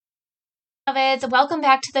Beloveds, welcome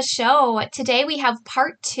back to the show. Today we have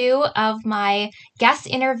part 2 of my guest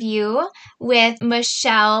interview with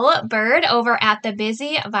Michelle Bird over at the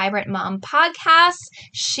Busy Vibrant Mom podcast.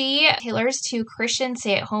 She tailors to Christian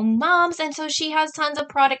stay-at-home moms, and so she has tons of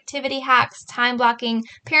productivity hacks, time blocking,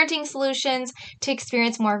 parenting solutions to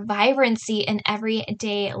experience more vibrancy in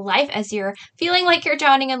everyday life. As you're feeling like you're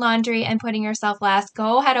drowning in laundry and putting yourself last,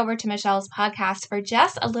 go head over to Michelle's podcast for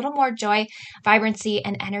just a little more joy, vibrancy,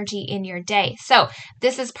 and energy in your day. So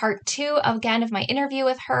this is part 2 of my interview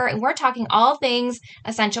with her, and we're talking all things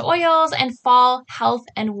essential oils and fall health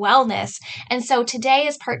and wellness. And so today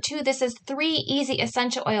is part 2. This is 3 easy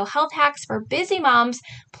essential oil health hacks for busy moms,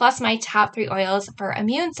 plus my top 3 oils for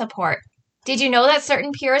immune support. Did you know that certain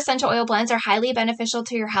pure essential oil blends are highly beneficial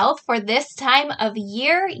to your health for this time of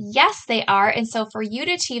year? Yes, they are. And so for you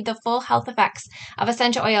to achieve the full health effects of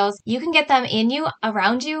essential oils, you can get them in you,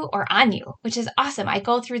 around you, or on you, which is awesome. I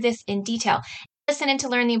go through this in detail. Listen in to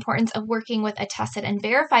learn the importance of working with a tested and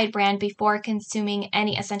verified brand before consuming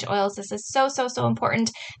any essential oils. This is so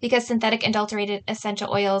important because synthetic adulterated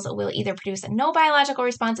essential oils will either produce no biological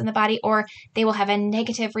response in the body or they will have a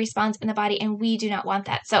negative response in the body, and we do not want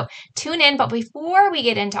that. So tune in. But before we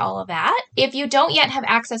get into all of that, if you don't yet have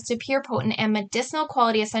access to pure, potent, and medicinal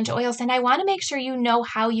quality essential oils, then I want to make sure you know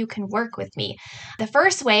how you can work with me. The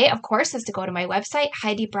first way, of course, is to go to my website,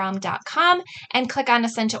 HeidiBraum.com, and click on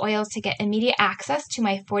essential oils to get immediate access to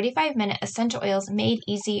my 45-minute Essential Oils Made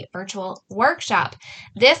Easy virtual workshop.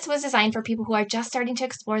 This was designed for people who are just starting to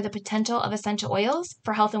explore the potential of essential oils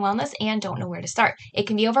for health and wellness and don't know where to start. It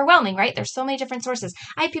can be overwhelming, right? There's so many different sources.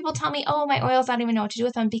 I have people tell me, oh, my oils, I don't even know what to do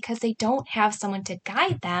with them, because they don't have someone to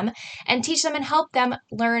guide them and teach them and help them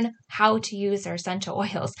learn how to use their essential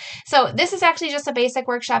oils. So this is actually just a basic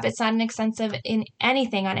workshop. It's not an extensive in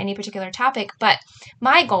anything on any particular topic, but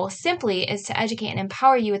my goal simply is to educate and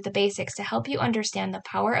empower you with the basics to help you understand the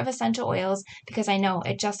power of essential oils, because I know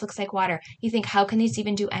it just looks like water. You think, how can these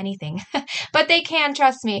even do anything? But they can,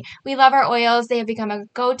 trust me. We love our oils. They have become a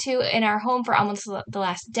go-to in our home for almost the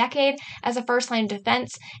last decade as a first line of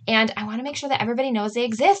defense. And I want to make sure that everybody knows they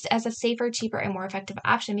exist as a safer, cheaper, and more effective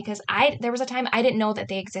option, because there was a time I didn't know that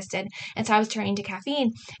they existed. And so I was turning to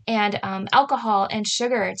caffeine and alcohol and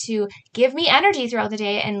sugar to give me energy throughout the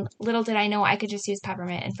day. And little did I know I could just use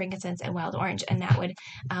peppermint and frankincense and wild orange, and that would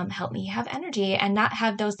help me have energy and not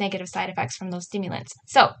have those negative side effects from those stimulants.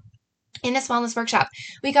 So in this wellness workshop,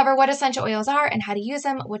 we cover what essential oils are and how to use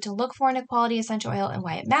them, what to look for in a quality essential oil and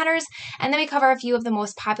why it matters. And then we cover a few of the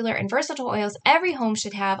most popular and versatile oils every home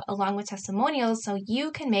should have, along with testimonials, so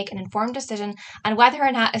you can make an informed decision on whether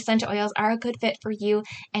or not essential oils are a good fit for you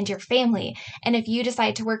and your family. And if you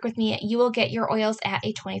decide to work with me, you will get your oils at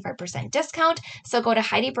a 25% discount. So go to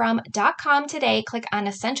HeidiBraum.com today, click on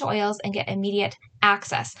essential oils, and get immediate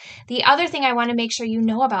access. The other thing I want to make sure you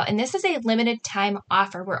know about, and this is a limited time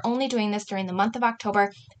offer. We're only doing this during the month of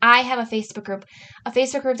October. I have a Facebook group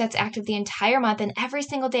that's active the entire month, and every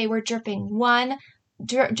single day we're dripping one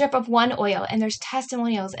drip of one oil, and there's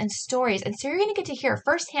testimonials and stories. And so you're going to get to hear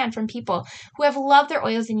firsthand from people who have loved their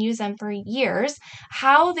oils and used them for years,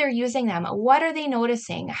 how they're using them, what are they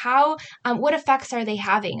noticing, what effects are they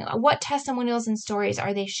having, what testimonials and stories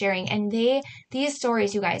are they sharing. And these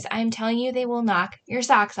stories, you guys, I'm telling you, they will knock your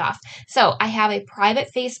socks off. So I have a private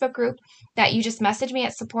Facebook group that you just message me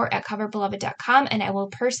at support@coverbeloved.com, and I will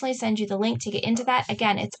personally send you the link to get into that.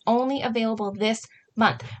 Again, it's only available this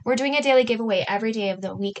month. We're doing a daily giveaway every day of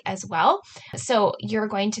the week as well. So you're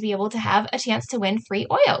going to be able to have a chance to win free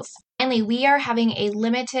oils. Finally, we are having a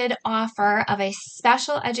limited offer of a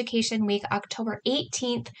special education week, October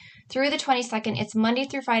 18th through the 22nd. It's Monday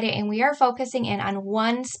through Friday, and we are focusing in on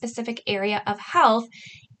one specific area of health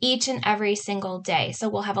each and every single day. So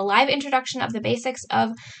we'll have a live introduction of the basics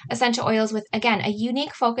of essential oils with, again, a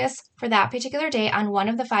unique focus for that particular day on one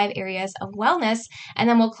of the 5 areas of wellness. And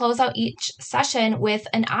then we'll close out each session with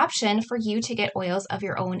an option for you to get oils of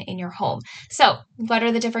your own in your home. So what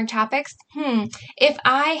are the different topics? If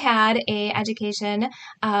I had a education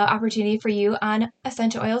opportunity for you on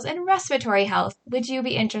essential oils and respiratory health, would you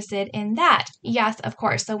be interested in that? Yes, of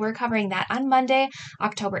course. So we're covering that on Monday,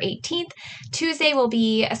 October 18th. Tuesday will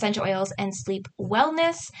be essential oils and sleep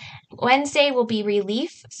wellness. Wednesday will be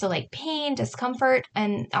relief, so like pain, discomfort,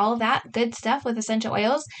 and all of that good stuff with essential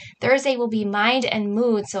oils. Thursday will be mind and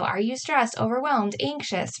mood, so are you stressed, overwhelmed,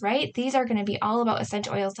 anxious, right? These are going to be all about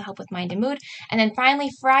essential oils to help with mind and mood. And then finally,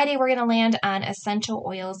 Friday, we're going to land on essential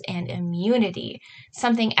oils and immunity,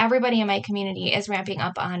 something everybody in my community is ramping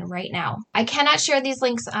up on right now. I cannot share these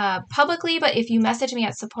links publicly, but if you message me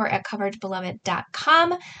at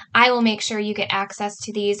support@coveredbeloved.com, I will make sure you get access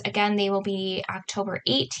to these. Again, they will be October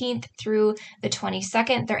 18th through the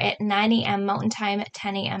 22nd. They're at 9 a.m. Mountain Time,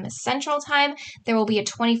 10 a.m. Central Time. There will be a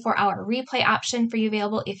 24-hour replay option for you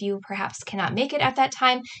available. If you perhaps cannot make it at that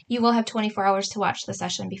time, you will have 24 hours to watch the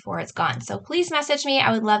session before it's gone. So please message me.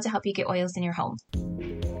 I would love to help you get oils in your home.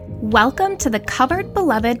 Welcome to the Covered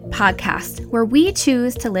Beloved podcast, where we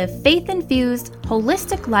choose to live faith-infused,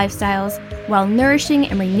 holistic lifestyles while nourishing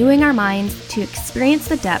and renewing our minds to experience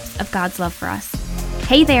the depths of God's love for us.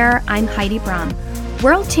 Hey there, I'm Heidi Brahm,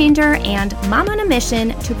 world changer and mom on a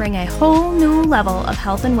mission to bring a whole new level of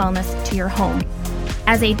health and wellness to your home.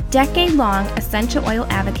 As a decade-long essential oil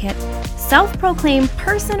advocate, self-proclaimed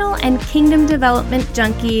personal and kingdom development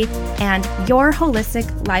junkie, and your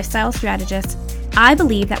holistic lifestyle strategist, I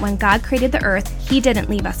believe that when God created the earth, He didn't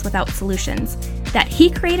leave us without solutions, that He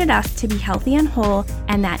created us to be healthy and whole,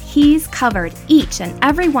 and that He's covered each and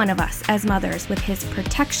every one of us as mothers with His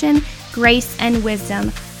protection, grace, and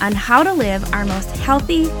wisdom on how to live our most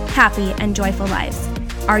healthy, happy, and joyful lives.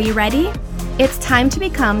 Are you ready? It's time to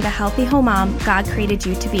become the healthy whole mom God created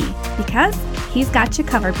you to be, because He's got you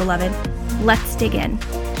covered, beloved. Let's dig in.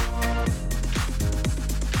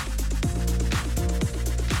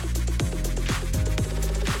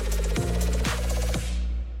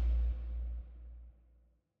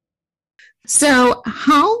 So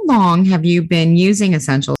how long have you been using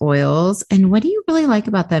essential oils, and what do you really like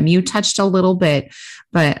about them? You touched a little bit,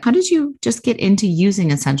 but how did you just get into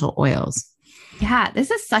using essential oils? Yeah,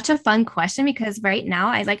 this is such a fun question because right now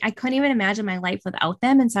I couldn't even imagine my life without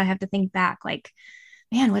them. And so I have to think back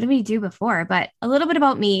man, what did we do before? But a little bit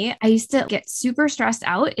about me. I used to get super stressed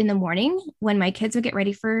out in the morning when my kids would get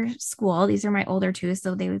ready for school. These are my older two.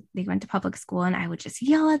 So they went to public school and I would just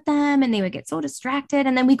yell at them and they would get so distracted.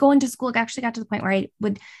 And then we go into school. It actually got to the point where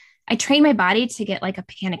I trained my body to get like a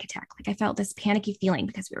panic attack. I felt this panicky feeling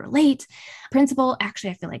because we were late. Principal, actually,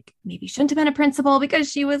 I feel like maybe shouldn't have been a principal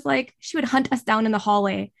because she would hunt us down in the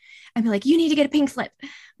hallway and be like, you need to get a pink slip. I'm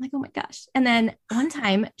like, oh my gosh. And then one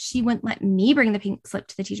time she wouldn't let me bring the pink slip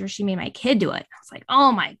to the teacher. She made my kid do it. I was like,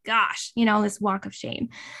 oh my gosh, this walk of shame.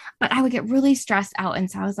 But I would get really stressed out. And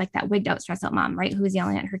so I was like that wigged out, stressed out mom, right? Who was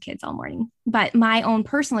yelling at her kids all morning. But my own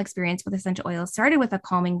personal experience with essential oils started with a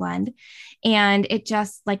calming blend. And it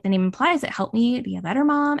just, like the name implies, it helped me be a better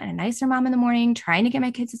mom and a nicer mom in the morning, trying to get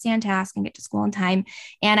my kids to stay on task and get to school on time.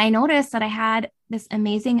 And I noticed that I had this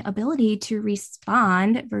amazing ability to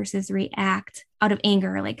respond versus react out of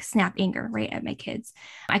anger, like snap anger right at my kids.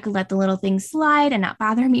 I could let the little things slide and not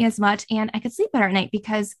bother me as much. And I could sleep better at night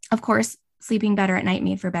because, of course, sleeping better at night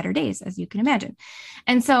made for better days, as you can imagine.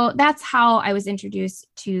 And so that's how I was introduced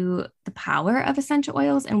to the power of essential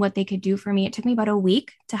oils and what they could do for me. It took me about a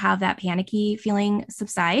week to have that panicky feeling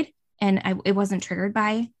subside. And it wasn't triggered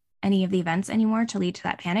by any of the events anymore to lead to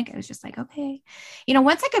that panic. It was just like, okay,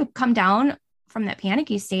 once I could come down from that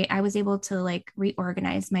panicky state, I was able to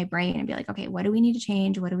reorganize my brain and be like, okay, what do we need to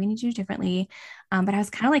change? What do we need to do differently? But I was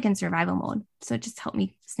kind of in survival mode. So it just helped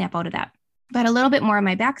me snap out of that. But a little bit more of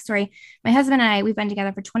my backstory, my husband and I, we've been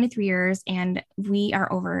together for 23 years and we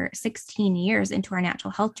are over 16 years into our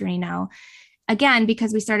natural health journey now. Again,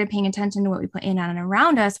 because we started paying attention to what we put in on and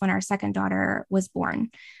around us when our second daughter was born.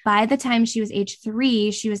 By the time she was age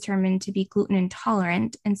 3, she was determined to be gluten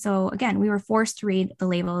intolerant. And so again, we were forced to read the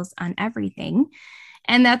labels on everything.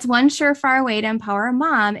 And that's one surefire way to empower a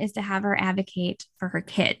mom is to have her advocate for her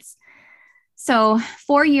kids. So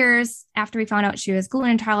 4 years after we found out she was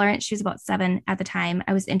gluten intolerant, she was about 7 at the time,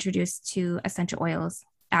 I was introduced to essential oils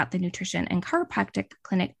at the nutrition and chiropractic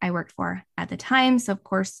clinic I worked for at the time. So of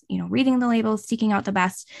course, reading the labels, seeking out the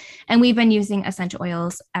best. And we've been using essential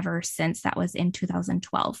oils ever since. That was in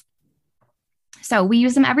 2012. So we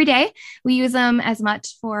use them every day. We use them as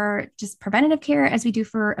much for just preventative care as we do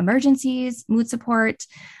for emergencies, mood support,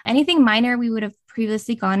 anything minor we would have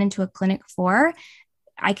previously gone into a clinic for.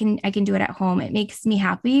 I can do it at home. It makes me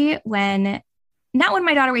happy not when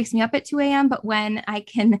my daughter wakes me up at 2 a.m., but when I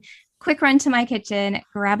can quick run to my kitchen,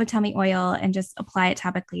 grab a tummy oil and just apply it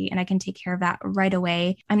topically. And I can take care of that right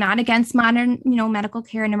away. I'm not against modern, medical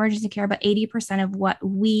care and emergency care, but 80% of what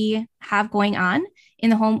we have going on in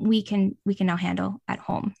the home, we can now handle at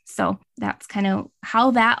home. So that's kind of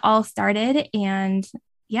how that all started. And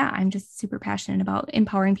yeah, I'm just super passionate about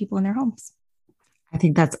empowering people in their homes. I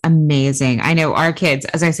think that's amazing. I know our kids,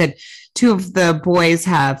 as I said, 2 of the boys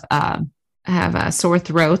have sore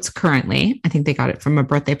throats currently. I think they got it from a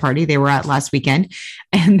birthday party they were at last weekend.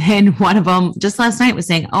 And then one of them just last night was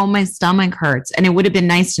saying, oh, my stomach hurts. And it would have been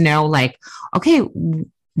nice to know, okay,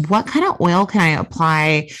 what kind of oil can I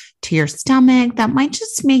apply to your stomach that might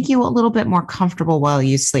just make you a little bit more comfortable while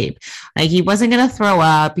you sleep? Like he wasn't going to throw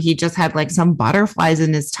up. He just had like some butterflies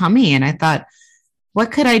in his tummy. And I thought,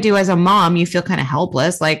 what could I do as a mom? You feel kind of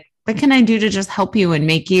helpless. Like, what can I do to just help you and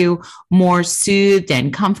make you more soothed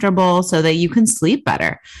and comfortable so that you can sleep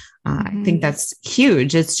better? I think that's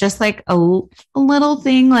huge. It's just like a little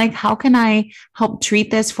thing like, how can I help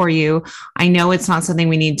treat this for you? I know it's not something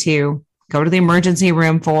we need to go to the emergency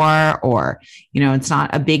room for, or, it's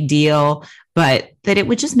not a big deal, but that it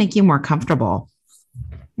would just make you more comfortable.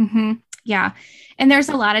 Mm-hmm. Yeah. And there's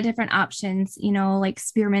a lot of different options, like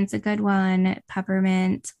spearmint's a good one,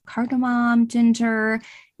 peppermint, cardamom, ginger.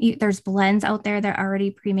 There's blends out there that are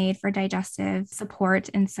already pre-made for digestive support.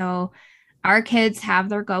 And so our kids have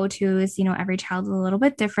their go-tos, every child's a little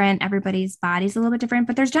bit different. Everybody's body's a little bit different,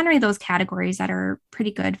 but there's generally those categories that are pretty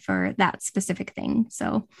good for that specific thing.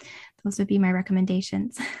 So those would be my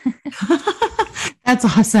recommendations. That's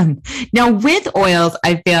awesome. Now with oils,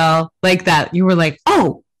 I feel like that you were like,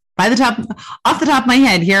 oh, off the top of my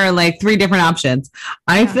head, here are like 3 different options.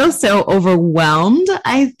 I feel so overwhelmed,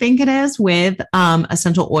 I think it is, with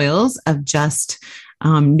essential oils of just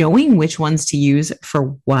knowing which ones to use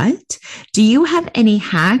for what. Do you have any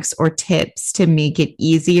hacks or tips to make it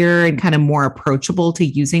easier and kind of more approachable to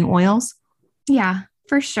using oils? Yeah,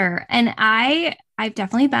 for sure. And I've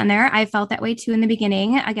definitely been there. I felt that way too in the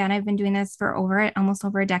beginning. Again, I've been doing this for almost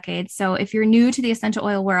over a decade. So if you're new to the essential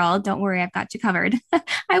oil world, don't worry, I've got you covered.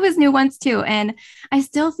 I was new once too. And I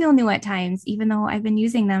still feel new at times, even though I've been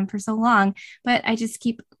using them for so long, but I just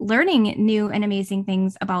keep learning new and amazing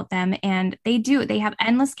things about them. And they have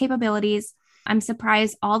endless capabilities. I'm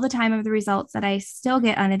surprised all the time of the results that I still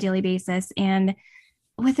get on a daily basis. And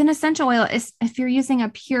with an essential oil, if you're using a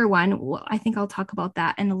pure one, I think I'll talk about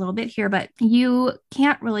that in a little bit here, but you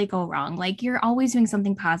can't really go wrong. Like you're always doing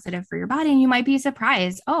something positive for your body, and you might be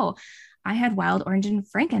surprised. Oh, I had wild orange and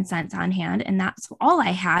frankincense on hand, and that's all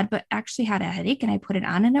I had, but actually had a headache and I put it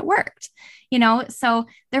on and it worked, so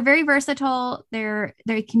they're very versatile.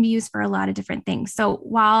 They can be used for a lot of different things. So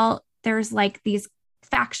while there's like these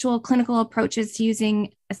factual clinical approaches to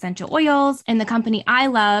using essential oils, and the company I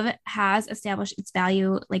love has established its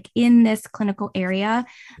value like in this clinical area.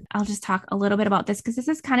 I'll just talk a little bit about this because this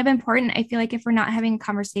is kind of important. I feel like if we're not having a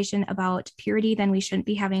conversation about purity, then we shouldn't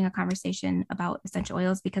be having a conversation about essential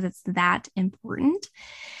oils because it's that important.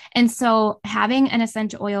 And so having an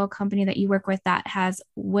essential oil company that you work with that has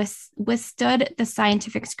withstood the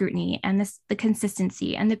scientific scrutiny and the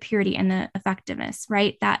consistency and the purity and the effectiveness,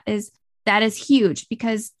 right? That is huge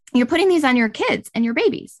because you're putting these on your kids and your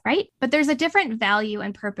babies, right? But there's a different value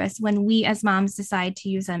and purpose when we as moms decide to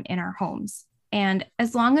use them in our homes. And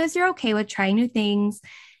as long as you're okay with trying new things,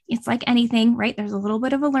 it's like anything, right? There's a little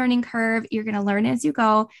bit of a learning curve. You're going to learn as you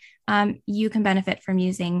go. You can benefit from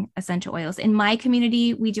using essential oils. In my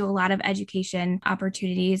community, we do a lot of education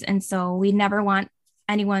opportunities. And so we never want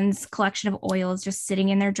anyone's collection of oils just sitting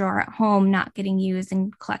in their drawer at home, not getting used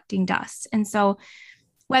and collecting dust. And so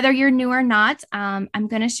whether you're new or not, I'm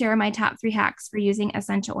going to share my top 3 hacks for using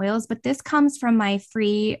essential oils, but this comes from my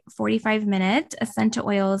free 45-minute Essential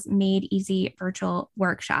Oils Made Easy virtual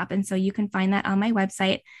workshop. And so you can find that on my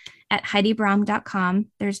website at HeidiBraum.com.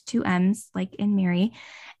 There's 2 M's like in Mary,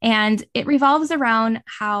 and it revolves around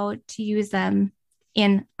how to use them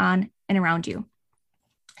in, on, and around you.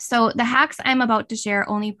 So the hacks I'm about to share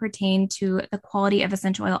only pertain to the quality of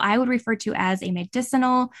essential oil I would refer to as a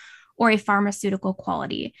medicinal or a pharmaceutical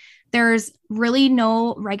quality. There's really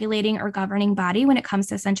no regulating or governing body when it comes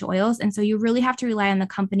to essential oils. And so you really have to rely on the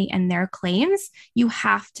company and their claims. You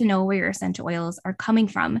have to know where your essential oils are coming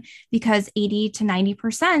from because 80 to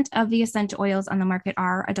 90% of the essential oils on the market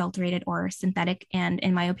are adulterated or synthetic. And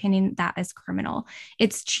in my opinion, that is criminal.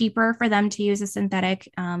 It's cheaper for them to use a synthetic.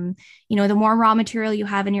 The more raw material you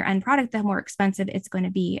have in your end product, the more expensive it's going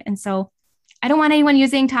to be. And so I don't want anyone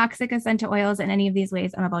using toxic essential oils in any of these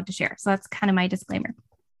ways I'm about to share. So that's kind of my disclaimer.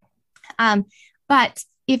 But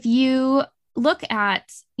if you look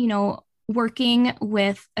at, working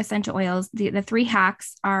with essential oils, the 3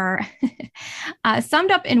 hacks are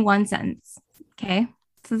summed up in one sentence. Okay.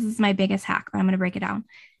 So this is my biggest hack, but I'm going to break it down.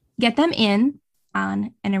 Get them in,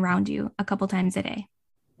 on, and around you a couple times a day.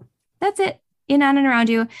 That's it. In, on, and around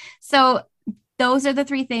you. So those are the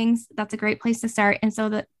 3 things. That's a great place to start. And so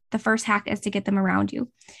the first hack is to get them around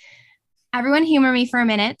you. Everyone humor me for a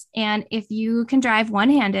minute. And if you can drive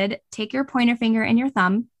one-handed, take your pointer finger and your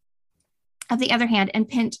thumb of the other hand and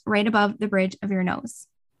pinch right above the bridge of your nose.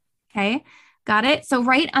 Okay. Got it? So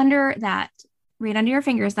right under your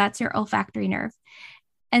fingers, that's your olfactory nerve.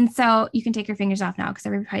 And so you can take your fingers off now because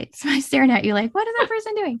everybody's staring at you like, what is that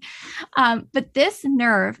person doing? But this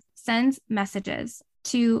nerve sends messages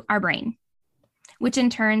to our brain, which in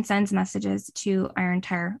turn sends messages to our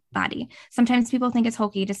entire body. Sometimes people think it's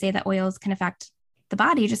hokey to say that oils can affect the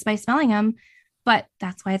body just by smelling them, but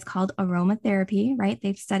that's why it's called aromatherapy, right?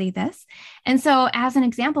 They've studied this. And so as an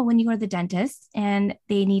example, when you go to the dentist and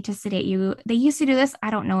they need to sedate you, they used to do this. I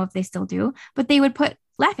don't know if they still do, but they would put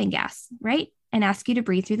laughing gas, right? And ask you to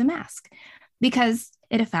breathe through the mask because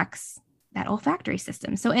it affects that olfactory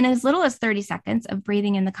system. So in as little as 30 seconds of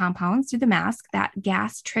breathing in the compounds through the mask, that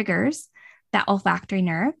gas triggers that olfactory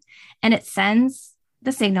nerve and it sends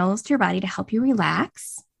the signals to your body to help you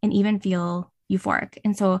relax and even feel euphoric.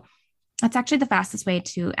 And so that's actually the fastest way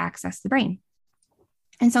to access the brain.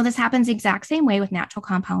 And so this happens the exact same way with natural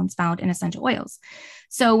compounds found in essential oils.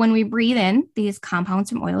 So when we breathe in these compounds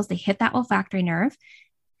from oils, they hit that olfactory nerve,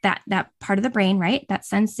 that part of the brain, right? That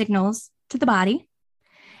sends signals to the body.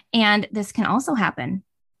 And this can also happen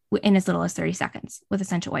in as little as 30 seconds with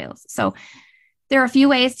essential oils. So there are a few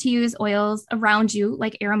ways to use oils around you,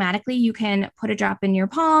 like aromatically. You can put a drop in your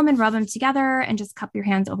palm and rub them together and just cup your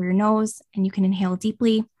hands over your nose and you can inhale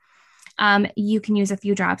deeply. You can use a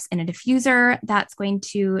few drops in a diffuser that's going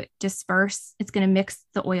to disperse. It's going to mix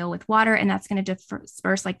the oil with water and that's going to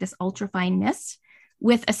disperse like this ultrafine mist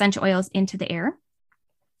with essential oils into the air.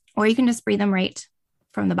 Or you can just breathe them right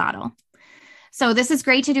from the bottle. So this is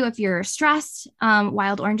great to do if you're stressed.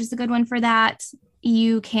 Wild orange is a good one for that.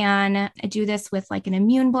 You can do this with like an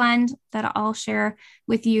immune blend that I'll share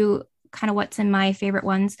with you, kind of what's in my favorite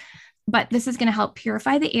ones. But this is going to help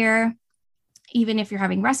purify the air. Even if you're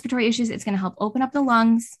having respiratory issues, it's going to help open up the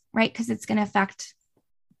lungs, right? Because it's going to affect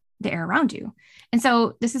the air around you. And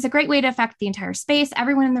so this is a great way to affect the entire space.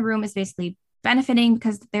 Everyone in the room is basically benefiting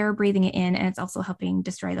because they're breathing it in and it's also helping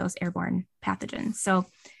destroy those airborne pathogens. So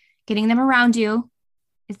getting them around you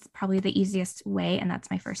is probably the easiest way. And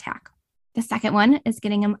that's my first hack. The second one is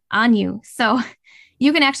getting them on you. So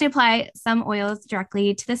you can actually apply some oils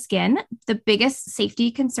directly to the skin. The biggest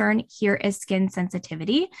safety concern here is skin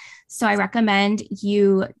sensitivity. So I recommend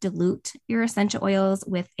you dilute your essential oils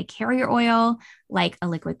with a carrier oil, like a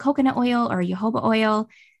liquid coconut oil or a jojoba oil.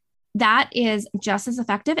 That is just as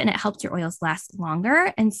effective and it helps your oils last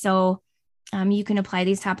longer. And so you can apply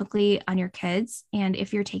these topically on your kids. And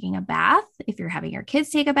if you're taking a bath, if you're having your kids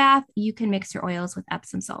take a bath, you can mix your oils with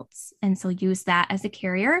Epsom salts. And so use that as a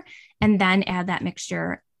carrier and then add that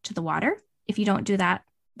mixture to the water. If you don't do that,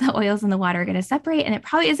 the oils and the water are going to separate and it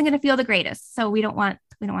probably isn't going to feel the greatest. So we don't want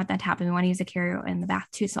that to happen. We want to use a carrier in the bath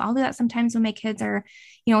too. So I'll do that sometimes when my kids are,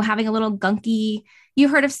 having a little gunky,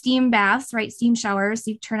 you've heard of steam baths, right? Steam showers.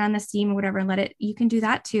 You turn on the steam or whatever and you can do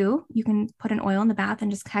that too. You can put an oil in the bath and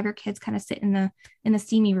just have your kids kind of sit in the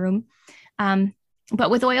steamy room. But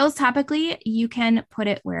with oils topically, you can put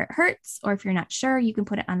it where it hurts, or if you're not sure, you can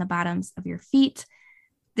put it on the bottoms of your feet.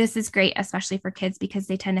 This is great, especially for kids because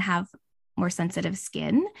they tend to have more sensitive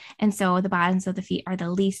skin. And so the bottoms of the feet are the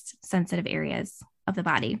least sensitive areas of the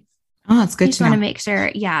body. Oh, that's good. You just want to make sure,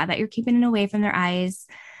 that you're keeping it away from their eyes.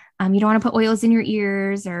 You don't want to put oils in your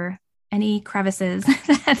ears or any crevices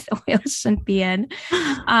that the oils shouldn't be in.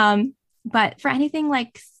 But for anything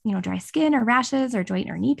like, dry skin or rashes or joint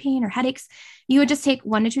or knee pain or headaches, you would just take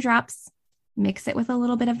 1 to 2 drops, mix it with a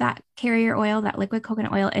little bit of that carrier oil, that liquid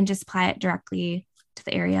coconut oil, and just apply it directly to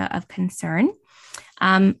the area of concern.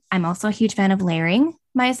 I'm also a huge fan of layering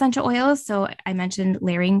my essential oils. So I mentioned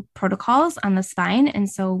layering protocols on the spine. And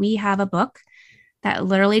so we have a book that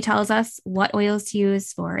literally tells us what oils to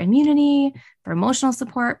use for immunity, for emotional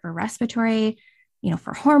support, for respiratory,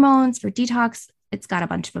 for hormones, for detox. It's got a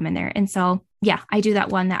bunch of them in there. And so, I do that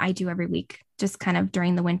one that I do every week, just kind of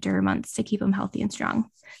during the winter months to keep them healthy and strong.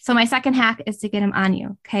 So my second hack is to get them on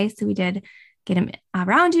you. Okay. So we did get them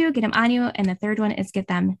around you, get them on you. And the third one is get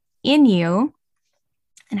them in you.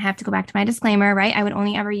 And I have to go back to my disclaimer, right? I would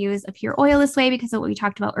only ever use a pure oil this way because of what we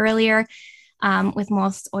talked about earlier, with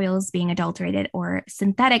most oils being adulterated or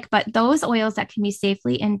synthetic. But those oils that can be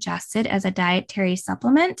safely ingested as a dietary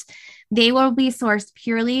supplement, they will be sourced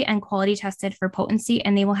purely and quality tested for potency,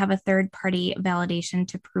 and they will have a third-party validation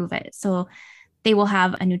to prove it. So they will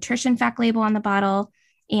have a nutrition fact label on the bottle.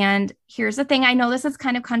 And here's the thing, I know this is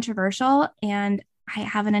kind of controversial, and I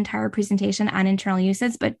have an entire presentation on internal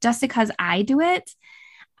uses, but just because I do it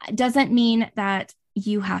doesn't mean that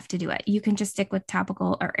you have to do it. You can just stick with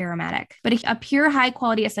topical or aromatic. But a pure high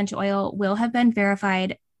quality essential oil will have been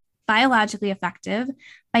verified biologically effective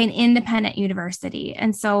by an independent university.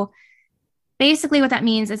 And so Basically, what that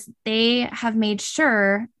means is they have made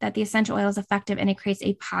sure that the essential oil is effective and it creates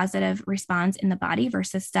a positive response in the body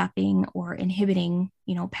versus stopping or inhibiting,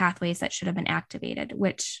 pathways that should have been activated,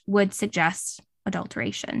 which would suggest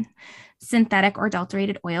adulteration. Synthetic or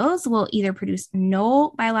adulterated oils will either produce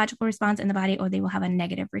no biological response in the body or they will have a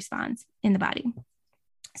negative response in the body.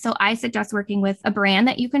 So I suggest working with a brand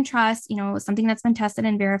that you can trust, something that's been tested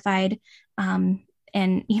and verified.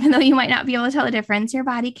 And even though you might not be able to tell the difference, your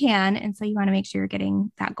body can. And so you want to make sure you're getting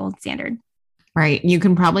that gold standard. Right. You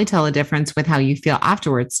can probably tell a difference with how you feel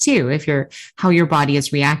afterwards too, how your body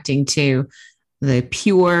is reacting to the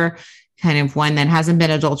pure kind of one that hasn't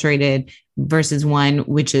been adulterated versus one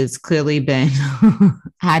which has clearly been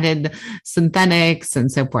added synthetics and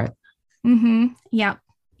so forth. Mm-hmm. Yep.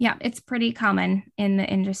 Yeah, it's pretty common in the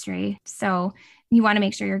industry. So you want to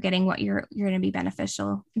make sure you're getting what you're going to be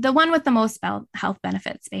beneficial. The one with the most health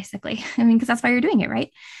benefits, basically. Because that's why you're doing it,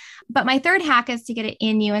 right? But my third hack is to get it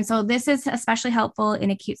in you. And so this is especially helpful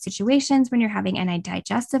in acute situations when you're having any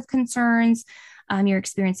digestive concerns, you're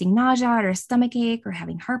experiencing nausea or stomach ache or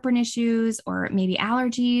having heartburn issues or maybe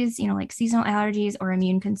allergies, like seasonal allergies or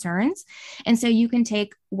immune concerns. And so you can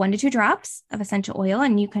take 1 to 2 drops of essential oil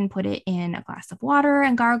and you can put it in a glass of water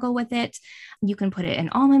and gargle with it. You can put it in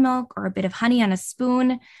almond milk or a bit of honey on a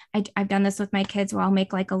spoon. I've done this with my kids where I'll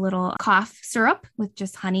make like a little cough syrup with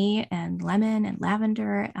just honey and lemon and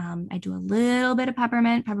lavender. I do a little bit of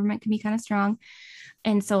peppermint. Peppermint can be kind of strong.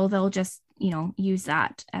 And so they'll just use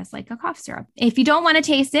that as like a cough syrup. If you don't want to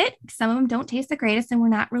taste it, some of them don't taste the greatest and we're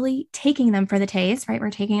not really taking them for the taste, right? We're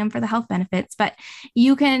taking them for the health benefits, but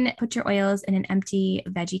you can put your oils in an empty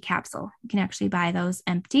veggie capsule. You can actually buy those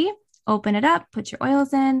empty, open it up, put your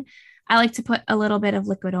oils in. I like to put a little bit of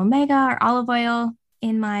liquid omega or olive oil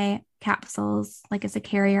in my capsules, like as a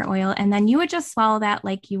carrier oil. And then you would just swallow that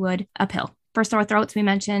like you would a pill. For sore throats, we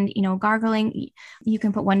mentioned, gargling, you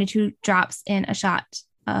can put 1 to 2 drops in a shot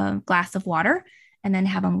glass of water and then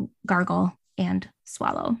have them gargle and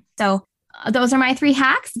swallow. So those are my 3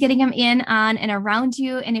 hacks, getting them in, on, and around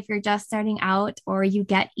you. And if you're just starting out or you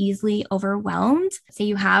get easily overwhelmed, say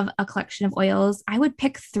you have a collection of oils, I would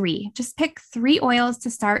pick 3. Just pick 3 oils to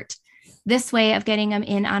start this way of getting them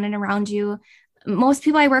in, on, and around you. Most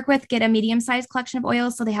people I work with get a medium-sized collection of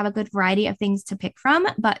oils, so they have a good variety of things to pick from,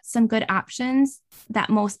 but some good options that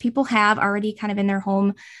most people have already kind of in their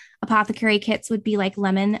home apothecary kits would be like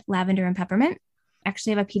lemon, lavender, and peppermint. I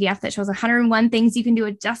actually have a PDF that shows 101 things you can do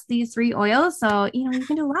with just these 3 oils. So, you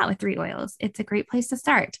can do a lot with 3 oils. It's a great place to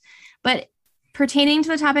start. But pertaining to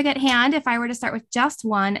the topic at hand, if I were to start with just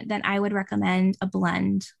one, then I would recommend a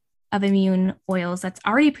blend of immune oils that's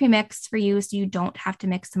already pre-mixed for you, so you don't have to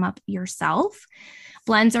mix them up yourself.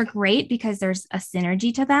 Blends are great because there's a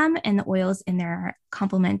synergy to them and the oils in there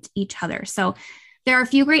complement each other. So there are a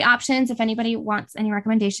few great options. If anybody wants any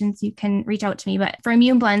recommendations, you can reach out to me. But for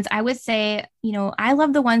immune blends, I would say, I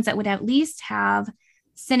love the ones that would at least have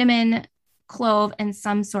cinnamon, clove, and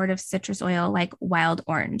some sort of citrus oil like wild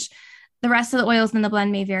orange. The rest of the oils in the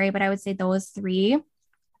blend may vary, but I would say those 3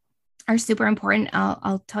 are super important.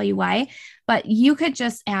 I'll tell you why. But you could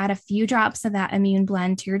just add a few drops of that immune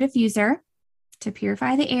blend to your diffuser to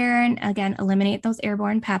purify the air and, again, eliminate those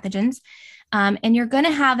airborne pathogens. And you're going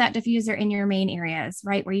to have that diffuser in your main areas,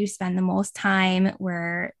 right? Where you spend the most time,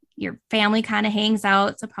 where your family kind of hangs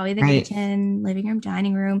out. So probably the kitchen, living room,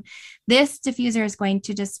 dining room. This diffuser is going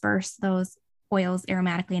to disperse those oils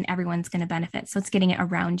aromatically and everyone's going to benefit. So it's getting it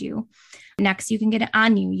around you. Next, you can get it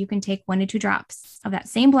on you. You can take 1 to 2 drops of that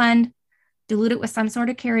same blend, dilute it with some sort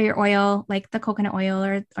of carrier oil, like the coconut oil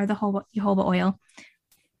or the jojoba oil.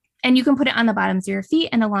 And you can put it on the bottoms of your feet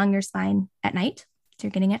and along your spine at night. So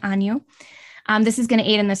you're getting it on you. This is going to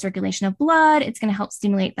aid in the circulation of blood. It's going to help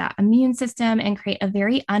stimulate that immune system and create a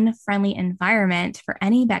very unfriendly environment for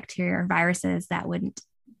any bacteria or viruses that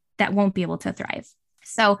won't be able to thrive.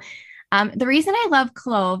 So the reason I love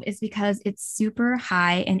clove is because it's super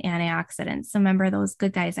high in antioxidants. So remember those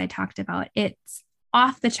good guys I talked about? It's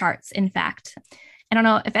off the charts, in fact. I don't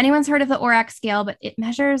know if anyone's heard of the ORAC scale, but it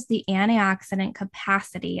measures the antioxidant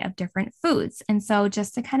capacity of different foods. And so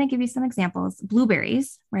just to kind of give you some examples,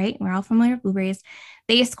 blueberries, right? We're all familiar with blueberries.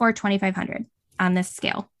 They score 2,500 on this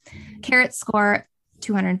scale. Carrots score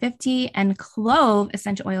 250, and clove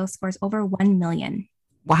essential oil scores over 1 million.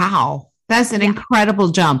 Wow. That's an incredible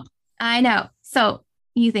jump. I know. So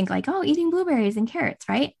you think like, oh, eating blueberries and carrots,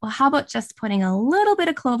 right? Well, how about just putting a little bit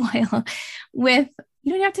of clove oil with,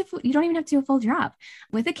 you don't even have to do a full drop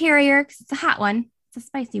with a carrier, because it's a hot one. It's a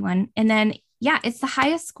spicy one. And then, it's the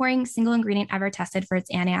highest scoring single ingredient ever tested for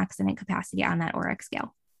its antioxidant capacity on that ORAC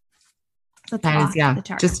scale. So it's That off is, yeah, the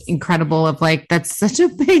charts. just incredible of like, that's such a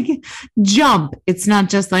big jump. It's not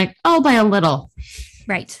just like, oh, by a little.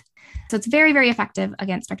 Right. So it's very, very effective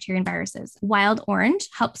against bacteria and viruses. Wild orange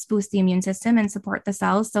helps boost the immune system and support the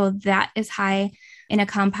cells. So that is high in a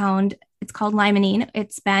compound. It's called limonene.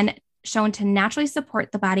 It's been shown to naturally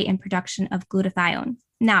support the body in production of glutathione.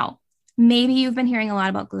 Now, maybe you've been hearing a lot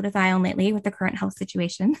about glutathione lately with the current health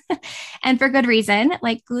situation, and for good reason.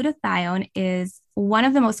 Like, glutathione is one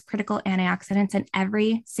of the most critical antioxidants, and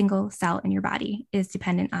every single cell in your body is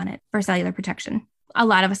dependent on it for cellular protection. A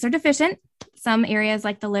lot of us are deficient. Some areas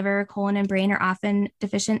like the liver, colon, and brain are often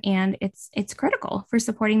deficient, and it's critical for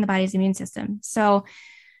supporting the body's immune system. So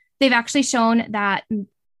they've actually shown that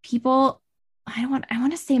people, I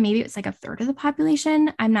want to say maybe it's like a third of the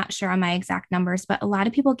population. I'm not sure on my exact numbers, but a lot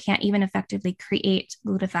of people can't even effectively create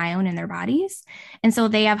glutathione in their bodies. And so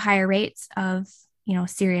they have higher rates of,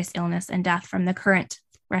 serious illness and death from the current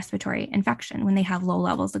respiratory infection when they have low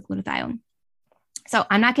levels of glutathione. So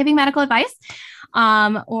I'm not giving medical advice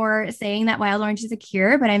or saying that wild orange is a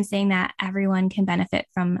cure, but I'm saying that everyone can benefit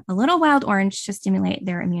from a little wild orange to stimulate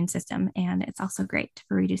their immune system. And it's also great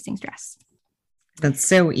for reducing stress. That's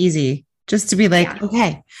so easy. Just to be like,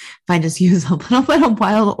 okay, if I just use a little bit of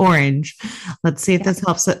wild orange, let's see if this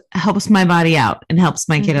helps my body out and helps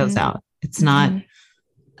my kiddos out. It's not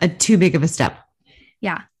a too big of a step.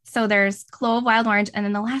 Yeah. So there's clove, wild orange. And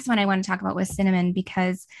then the last one I want to talk about was cinnamon,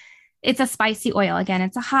 because it's a spicy oil. Again,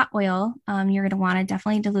 it's a hot oil. You're going to want to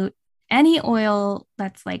definitely dilute any oil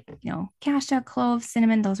that's like, cassia, clove,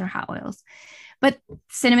 cinnamon. Those are hot oils. But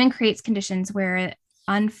cinnamon creates conditions where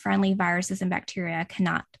unfriendly viruses and bacteria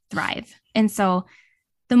cannot thrive. And so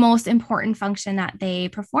the most important function that they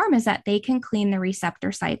perform is that they can clean the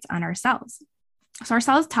receptor sites on our cells. So our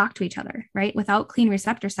cells talk to each other, right? Without clean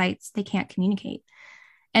receptor sites, they can't communicate.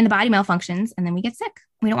 And the body malfunctions, and then we get sick.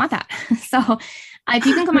 We don't want that. So if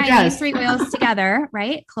you can combine these three oils together,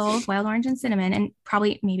 right? Clove, wild orange, and cinnamon, and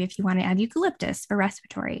probably maybe if you want to add eucalyptus for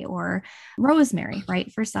respiratory, or rosemary, right,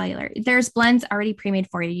 for cellular. There's blends already pre-made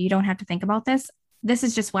for you. You don't have to think about this. This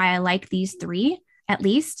is just why I like these three, at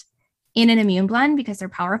least, in an immune blend, because they're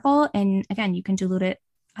powerful. And again, you can dilute it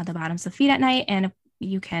at the bottoms of feet at night, and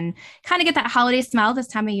you can kind of get that holiday smell this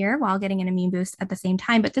time of year while getting an immune boost at the same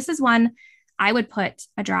time. But this is one I would put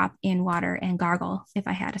a drop in water and gargle if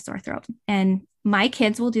I had a sore throat. And my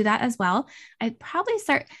kids will do that as well. I'd probably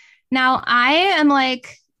start. Now I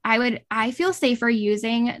feel safer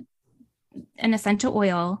using an essential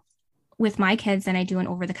oil with my kids than I do an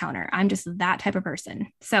over the counter. I'm just that type of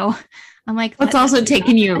person. So I'm like, it's also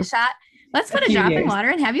taking you a shot. Let's put a drop in water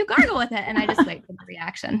and have you gargle with it. And I just wait for the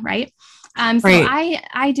reaction. Right. So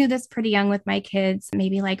I do this pretty young with my kids,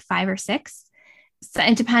 maybe like 5 or 6. So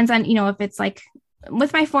it depends on, if it's like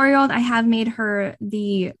with my 4-year-old, I have made her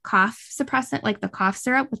the cough suppressant, like the cough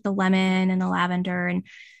syrup with the lemon and the lavender, and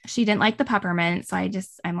she didn't like the peppermint. So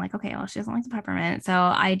I'm like, okay, well, she doesn't like the peppermint. So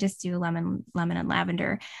I just do lemon and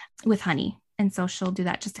lavender with honey. And so she'll do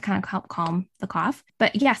that just to kind of help calm the cough.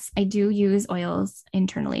 But yes, I do use oils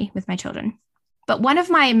internally with my children. But one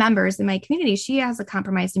of my members in my community, she has a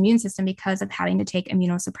compromised immune system because of having to take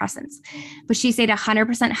immunosuppressants. But she stayed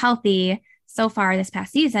 100% healthy so far this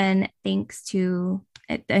past season, thanks to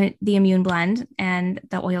the immune blend and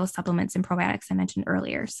the oil supplements and probiotics I mentioned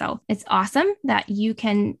earlier. So it's awesome that you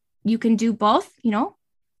can do both,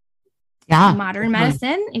 modern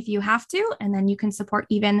medicine if you have to, and then you can support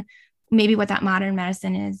even maybe what that modern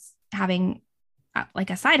medicine is having like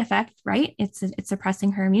a side effect, right? It's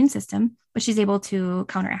suppressing her immune system, but she's able to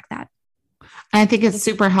counteract that. I think it's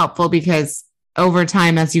super helpful because over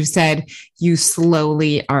time, as you've said, you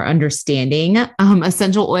slowly are understanding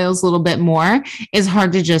essential oils a little bit more. It's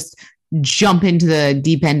hard to just jump into the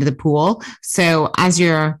deep end of the pool. So as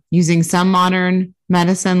you're using some modern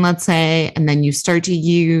medicine, let's say, and then you start to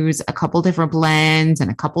use a couple different blends and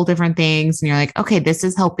a couple different things, and you're like, okay, this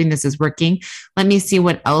is helping, this is working. Let me see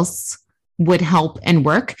what else would help and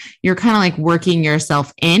work. You're kind of like working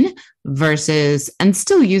yourself in versus, and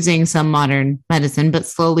still using some modern medicine, but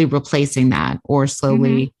slowly replacing that, or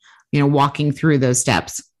slowly, walking through those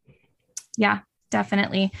steps. Yeah,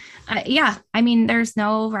 definitely. I mean, there's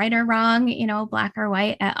no right or wrong, black or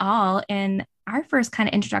white at all. And our first kind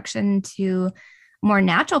of introduction to more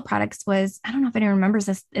natural products was, I don't know if anyone remembers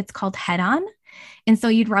this, it's called Head On. And so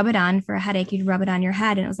you'd rub it on for a headache, you'd rub it on your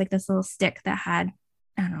head. And it was like this little stick that had,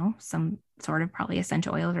 I don't know, some sort of probably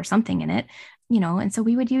essential oils or something in it, and so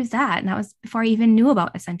we would use that. And that was before I even knew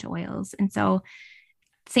about essential oils. And so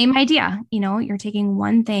same idea, you're taking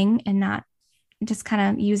one thing and not just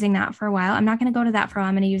kind of using that for a while. I'm not going to go to that for a while.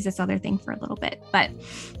 I'm going to use this other thing for a little bit, but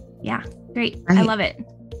yeah, great. Right. I love it.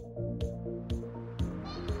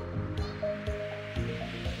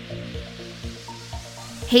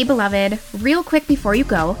 Hey, beloved, real quick before you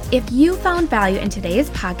go, if you found value in today's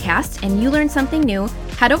podcast and you learned something new,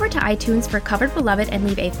 head over to iTunes for Covered Beloved and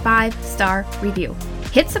leave a 5-star review.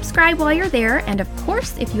 Hit subscribe while you're there, and of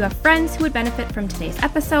course, if you have friends who would benefit from today's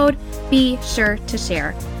episode, be sure to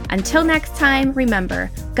share. Until next time, remember,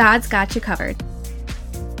 God's got you covered.